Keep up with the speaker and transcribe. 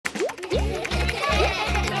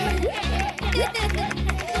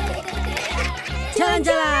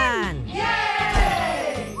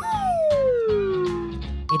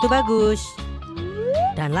itu bagus.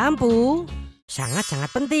 Dan lampu sangat-sangat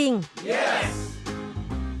penting. Yes.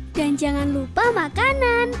 Dan jangan lupa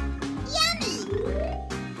makanan.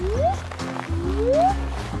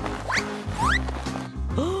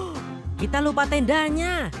 Oh, kita lupa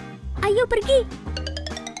tendanya. Ayo pergi.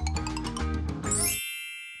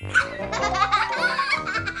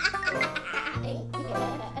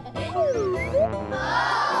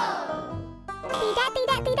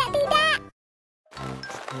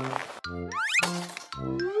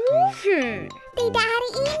 Tidak hari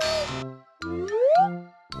ini.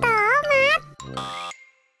 Tomat.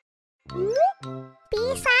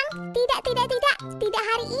 Pisang. Tidak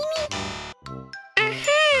hari ini.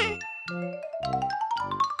 Aha.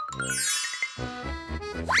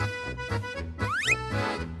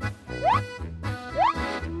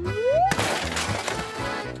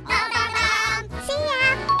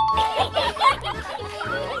 Siap.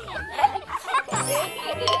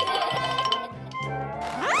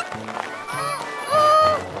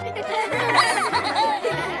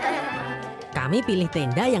 Kami pilih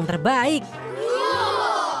tenda yang terbaik.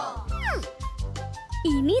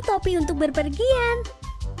 Ini topi untuk berpergian.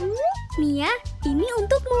 Mia, ini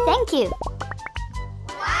untukmu. Thank you.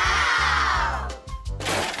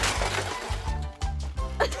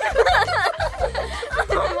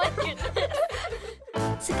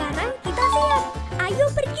 Sekarang kita siap. Ayo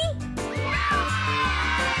pergi.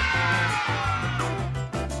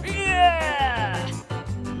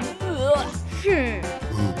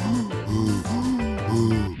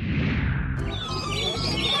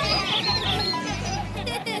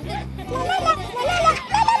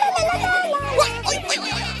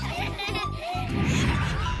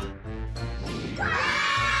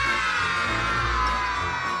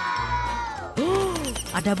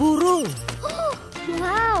 Ada burung.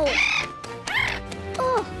 Wow.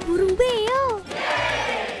 Oh, burung beo.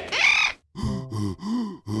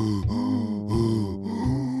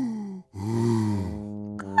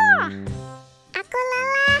 Aku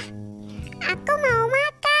lelah. Aku mau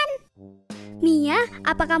makan. Mia,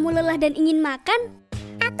 apa kamu lelah dan ingin makan?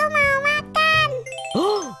 Aku mau makan.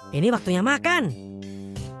 Oh, ini waktunya makan.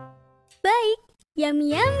 Baik,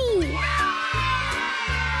 yummy-yummy.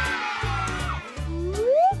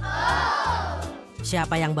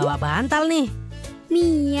 Siapa yang bawa bantal nih?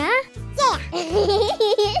 Mia?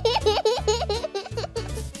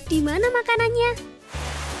 Di mana makanannya?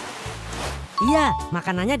 Iya,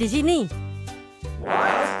 makanannya di sini.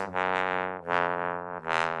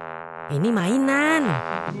 Ini mainan.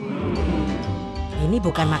 Ini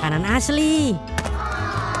bukan makanan asli.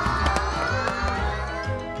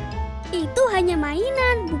 Itu hanya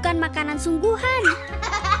mainan, bukan makanan sungguhan.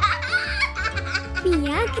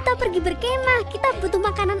 Mia, kita pergi berkemah. Kita butuh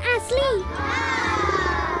makanan asli.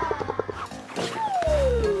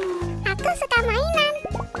 Aku suka mainan.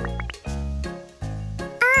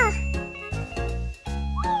 Oh.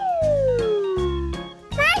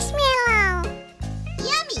 Marshmallow.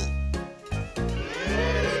 Yummy.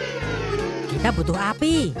 Kita butuh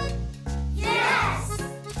api.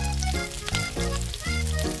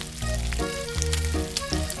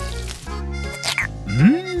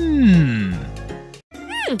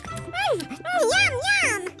 Yum,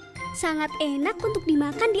 yum. Sangat enak untuk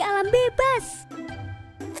dimakan di alam bebas.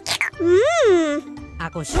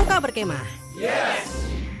 Aku suka berkemah. Yes.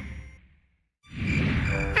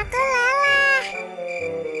 Aku lelah.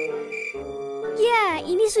 Ya,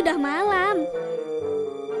 ini sudah malam.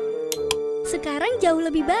 Sekarang jauh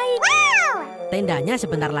lebih baik. Wow. Tendanya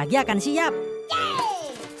sebentar lagi akan siap.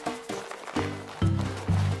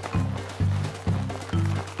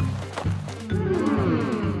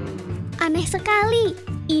 Aneh sekali.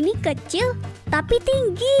 Ini kecil tapi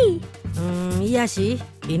tinggi. Iya sih.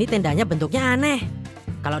 Ini tendanya bentuknya aneh.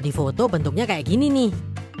 Kalau di foto bentuknya kayak gini nih.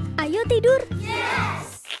 Ayo tidur.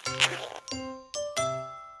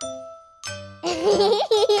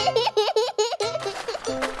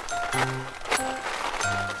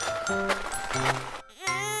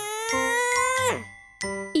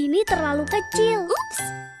 Ini terlalu kecil.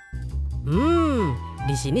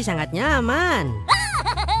 Di sini sangat nyaman.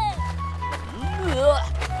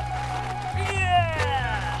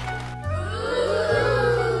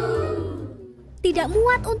 Tidak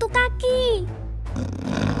muat untuk kaki.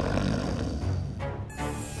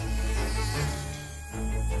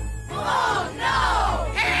 Oh no!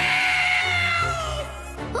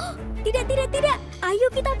 Oh, tidak. Ayo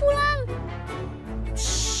kita pulang.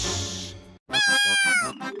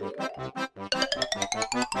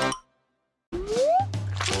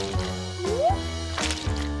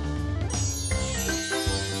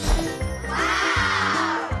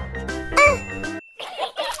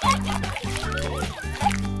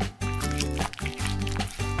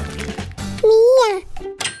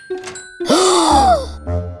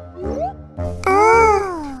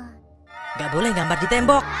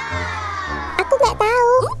 tembok? Aku nggak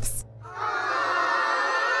tahu.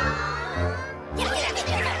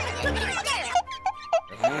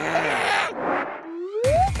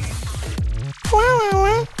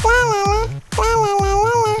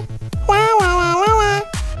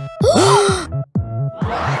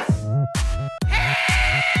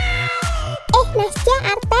 Nastya,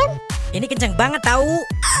 Artem. Ini kenceng banget tahu.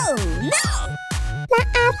 Oh, no.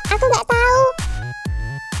 Maaf, aku nggak tahu.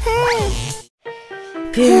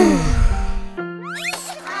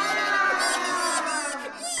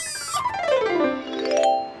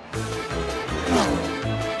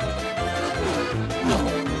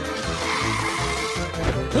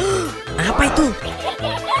 Apa itu?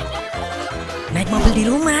 Naik mobil di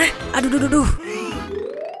rumah. Aduh, duh, duh, duh.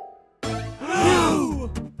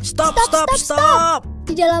 Stop.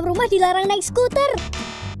 Di dalam rumah dilarang naik skuter.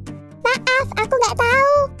 Maaf, aku nggak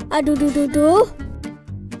tahu. Aduh, duh, duh, duh.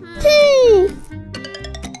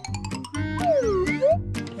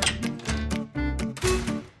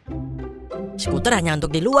 Skuter hanya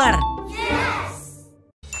untuk di luar.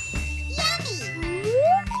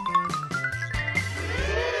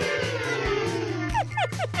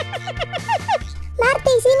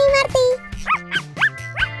 Marty, sini Marty.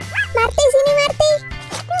 Marty, sini Marty.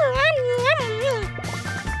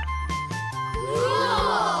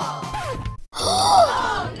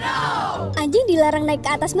 Anjing dilarang naik ke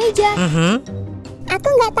atas meja. Aku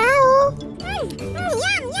nggak tahu.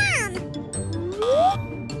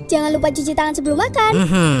 Jangan lupa cuci tangan sebelum makan.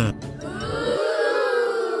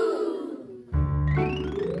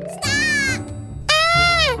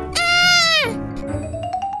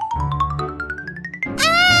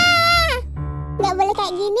 Nggak boleh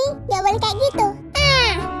kayak gini, nggak boleh kayak gitu.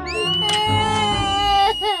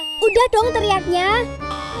 Udah dong teriaknya.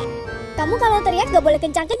 Kamu kalau teriak nggak boleh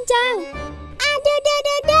kencang-kencang.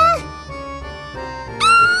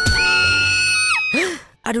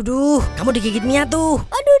 Aduh, duh. Kamu digigit Mia tuh.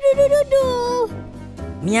 Aduh, duh, duh, duh, duh.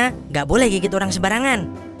 Mia, nggak boleh gigit orang sembarangan.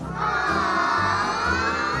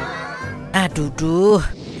 Aduh, duh.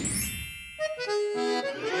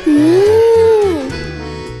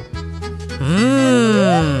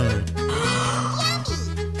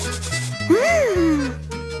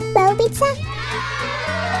 Bau pizza.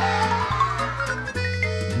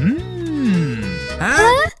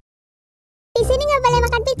 Hah? Di sini nggak boleh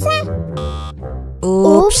makan pizza.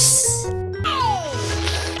 Ups.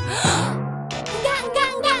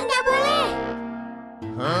 Enggak boleh.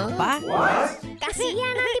 Apa?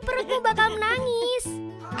 Kasihan, nanti perutmu bakal menangis.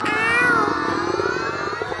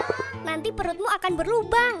 Nanti perutmu akan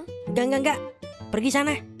berlubang. Enggak. Pergi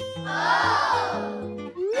sana.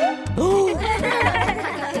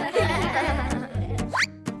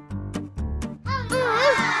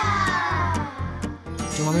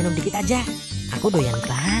 Cuma minum dikit aja. Aku doyan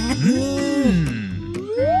banget nih.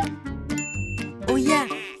 Oh iya,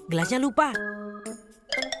 gelasnya lupa.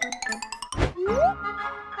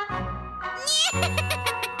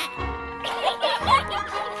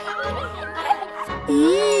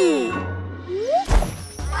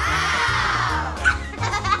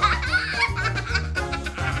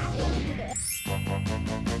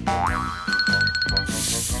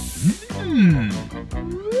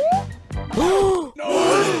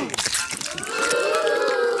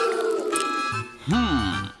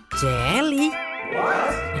 Jelly.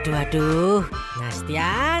 Aduh.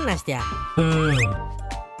 Nastya.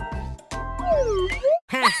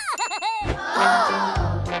 Hah.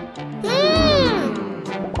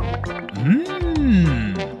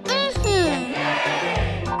 Help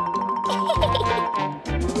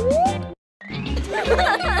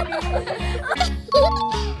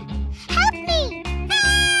me.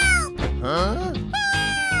 Help.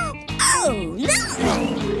 Oh, no.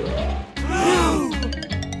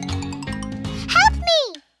 Help me.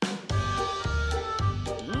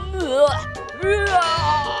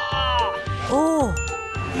 Oh.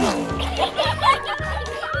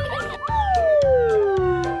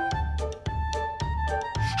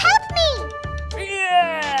 Help me.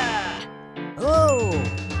 Oh.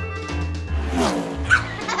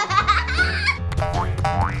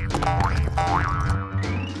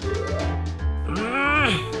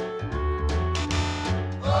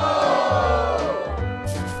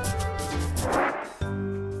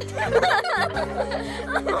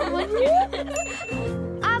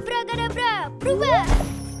 Abracadabra, berubah.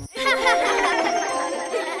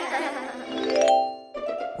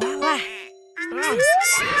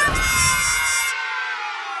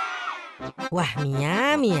 Wah,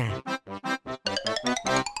 Mia.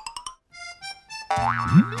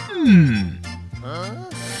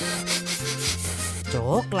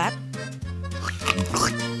 Coklat.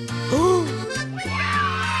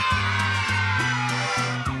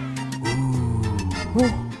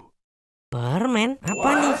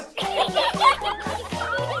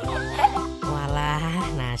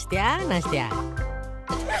 Nastya, Nastya.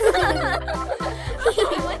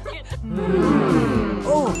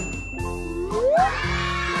 Oh.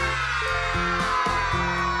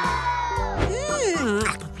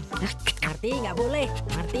 Marty nggak boleh.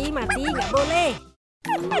 Marty nggak boleh.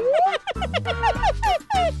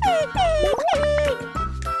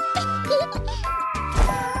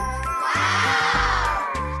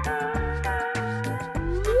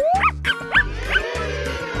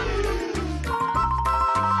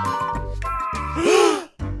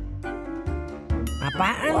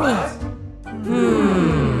 Apaan nih?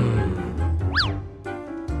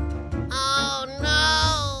 Oh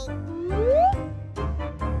no.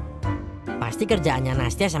 Pasti kerjaannya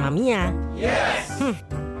Nastya sama Mia. Yes.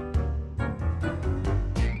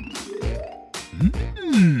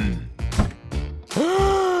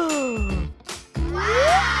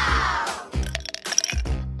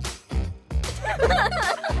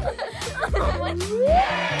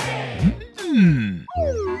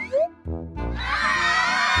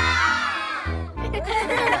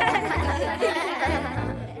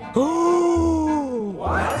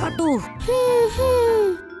 Apa tuh?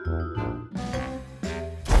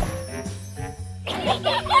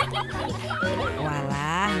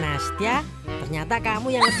 Walah, Nastya, ternyata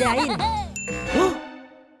kamu yang ngerjain.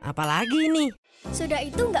 Apalagi ini? Sudah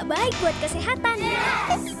itu nggak baik buat kesehatan.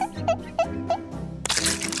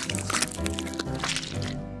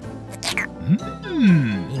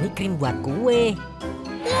 Ini krim buat kue.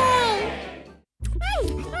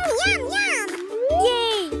 Nyam, nyam.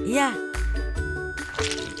 Yeay. Iya.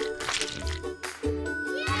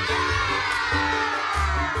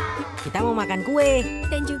 Kita mau makan kue.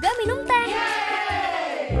 Dan juga minum teh.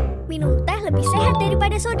 Minum teh lebih sehat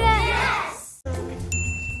daripada soda.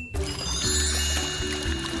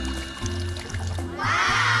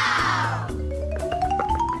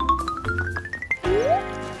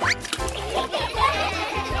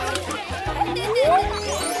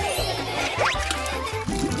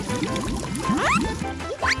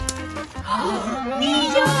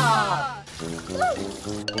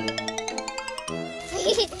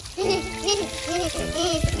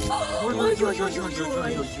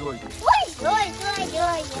 Ой-ой-ой-ой-ой-ой-ой-ой.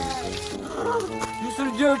 Ой-ой-ой-ой-ой. Не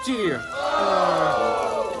сердите.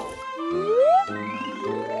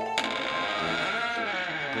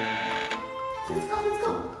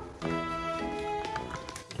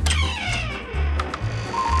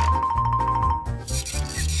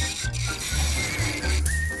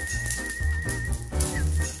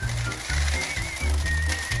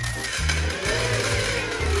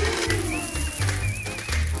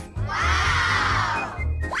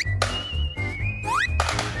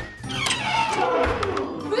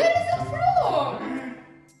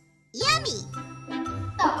 Yummy.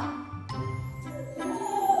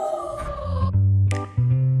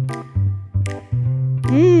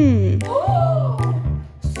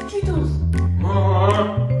 Skittles.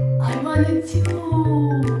 I want it too.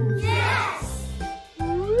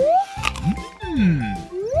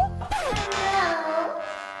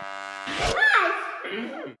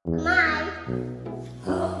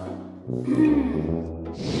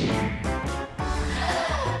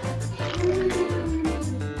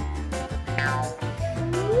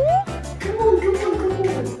 Come on.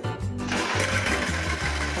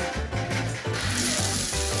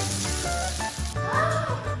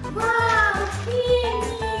 Wow,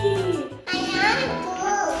 candy!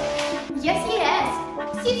 Yes.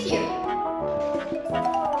 Sit here.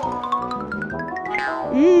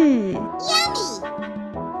 Yummy.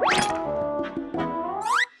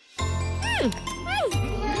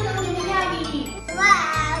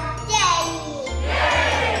 Wow, jelly.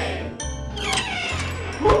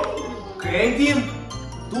 Candy?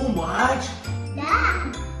 Too much?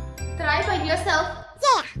 Да. Try by yourself.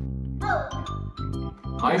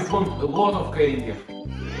 I want a lot of candy.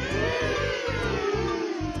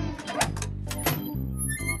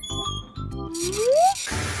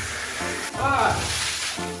 Ah!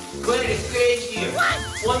 Where is candy?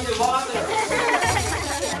 Only water.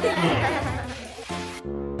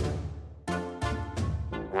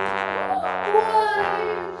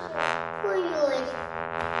 Ой-ой.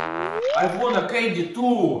 I want a candy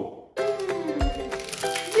too.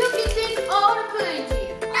 You can take our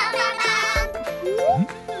candy.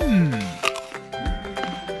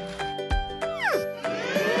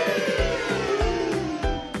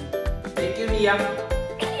 Thank you, Mia.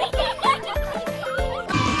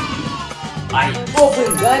 I open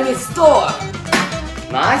gummy store.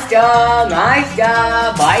 Nastya,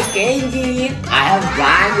 buy candy. I have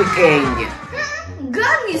gummy candy.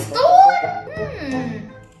 Gummy store?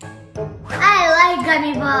 I like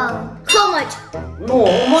gummy ball. Come much? No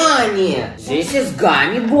money. This is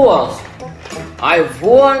gummy balls. I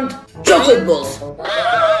want chocolate balls.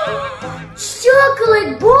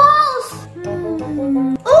 Chocolate balls?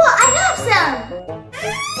 Oh, I have some.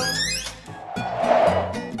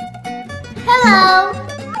 Hello.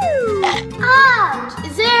 Ouch!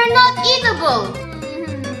 They're not eatable.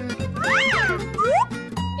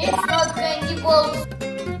 It's not candy balls.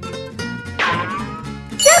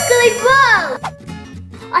 Chocolate balls.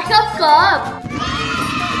 I have cup.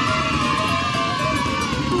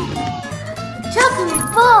 Chocolate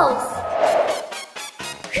balls.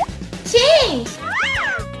 Change.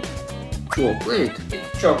 Chocolate.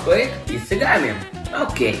 Chocolate. It's a gummy.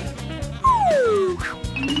 Okay.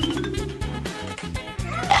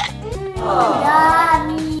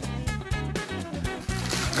 Yummy.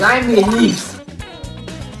 Gummy leaves.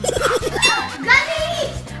 Gummy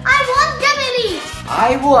leaves. I want gummy leaves.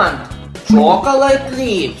 I want chocolate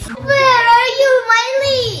leaves. Where are you, my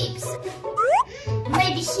leaves?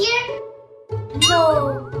 Maybe here? No.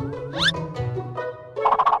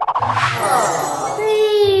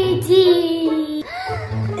 Pretty.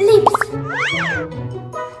 Leaves.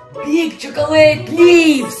 Big chocolate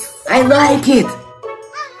leaves. I like it.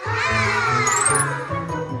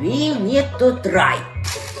 We need to try.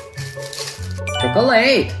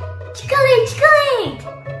 Chocolate. Chocolate, chocolate.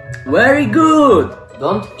 Very good.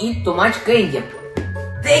 Don't eat too much candy.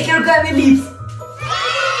 Take your gummy leaves.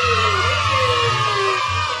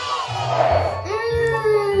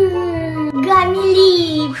 Gummy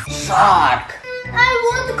leaves. Shark. I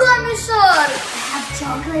want gummy shark. I have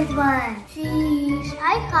chocolate one. Fish.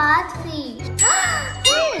 I caught fish.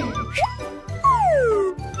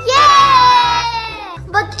 Yay!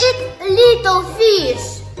 But it's little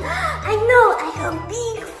fish. I know. I have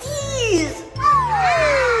big fish.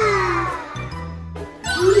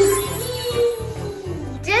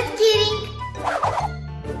 Just kidding.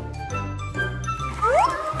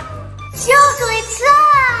 Chocolate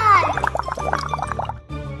shark.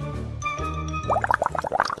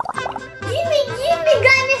 Give me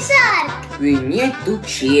gummy shark. We need to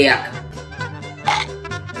check.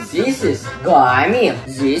 This is gummy.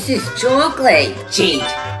 This is chocolate.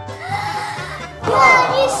 Change.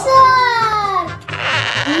 Gummy shark.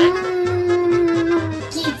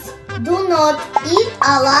 Kids, do not eat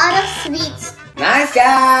a lot of sweets.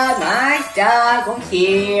 Nastya, Nastya, come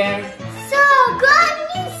here. So,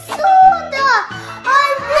 gummy soda.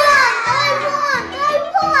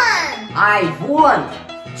 I want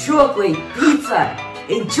chocolate pizza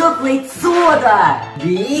and chocolate soda.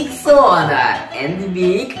 Big soda and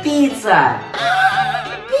big pizza.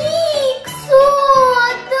 Big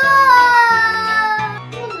soda.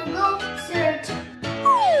 I'm gonna go search.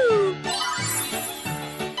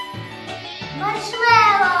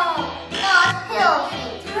 Marshmallow. Not healthy.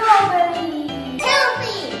 Strawberry.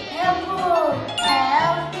 Healthy. Apple.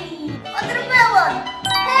 Healthy. Watermelon.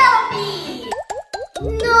 Healthy.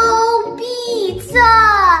 No pizza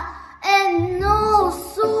and no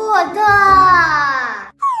soda.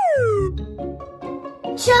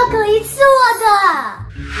 Chocolate soda.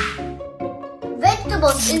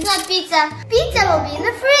 Vegetables is not pizza. Pizza will be in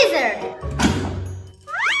the freezer.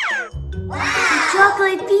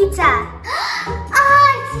 Chocolate pizza.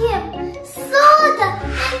 Artem, soda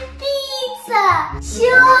and pizza.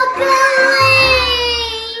 Chocolate.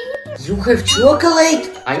 You have chocolate?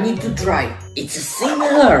 I need to try. It's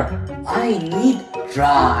similar. I need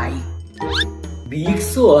try. Big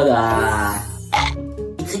soda.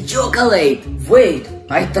 It's a chocolate. Wait,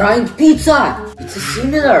 I tried pizza. It's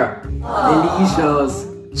similar. Delicious.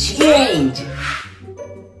 Change.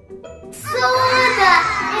 Soda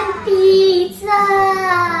and pizza.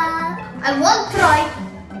 I won't try.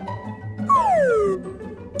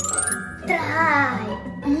 Try.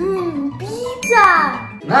 Pizza.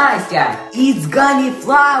 Nastya, it's gummy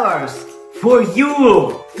flowers for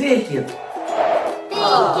you. Take it.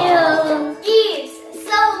 Thank you. Kids,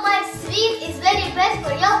 so much sweet is very bad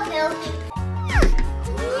for your health.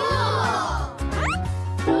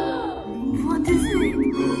 What is it?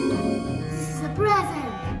 This is a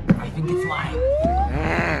present. I think it's mine.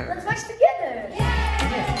 Let's watch together.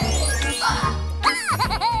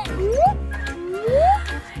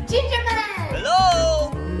 Gingerman. Hello.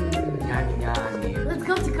 Yummy, yummy. Let's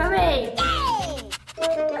go to Korea.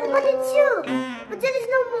 I wanted two, but there is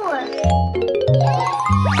no more.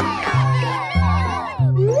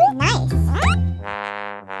 Nice.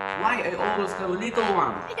 Why I always have a little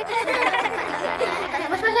one?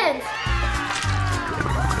 Wash my hands.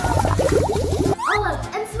 Olive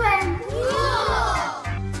and swim.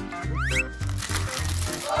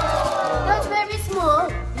 Not very small.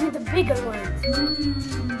 We need the bigger ones.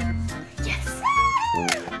 Yes.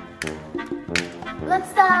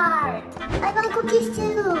 start. I want cookies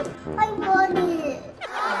too. I want it.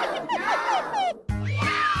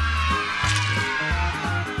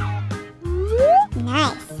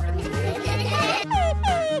 Nice.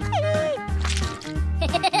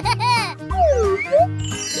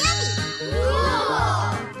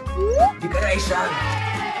 Decoration.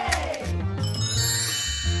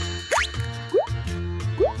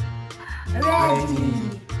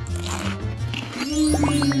 Ready.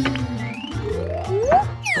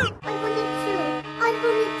 I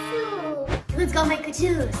want it too. Let's go make a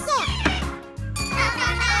juice.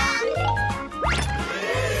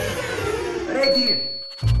 Ready.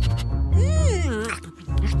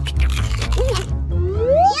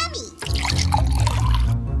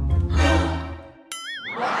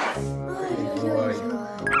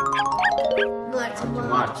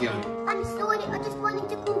 Martin. I'm sorry, I just wanted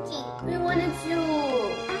the cookie. We wanted to.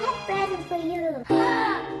 I have present for you. I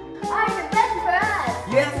have a present for us.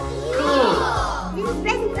 Yes. Cool. This is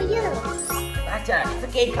present for you. Nastya, it's a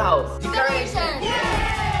cake house. Decoration.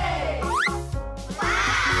 Yay!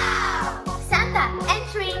 Wow! Santa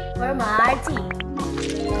entry for Marty.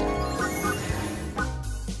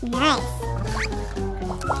 Nice.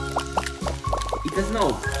 It's a snow.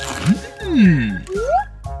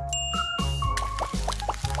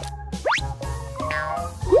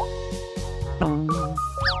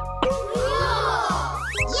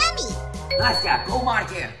 Nastya, go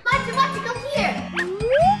Martin. Marty, come here.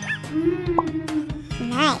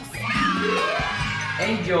 Nice.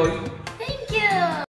 Enjoy.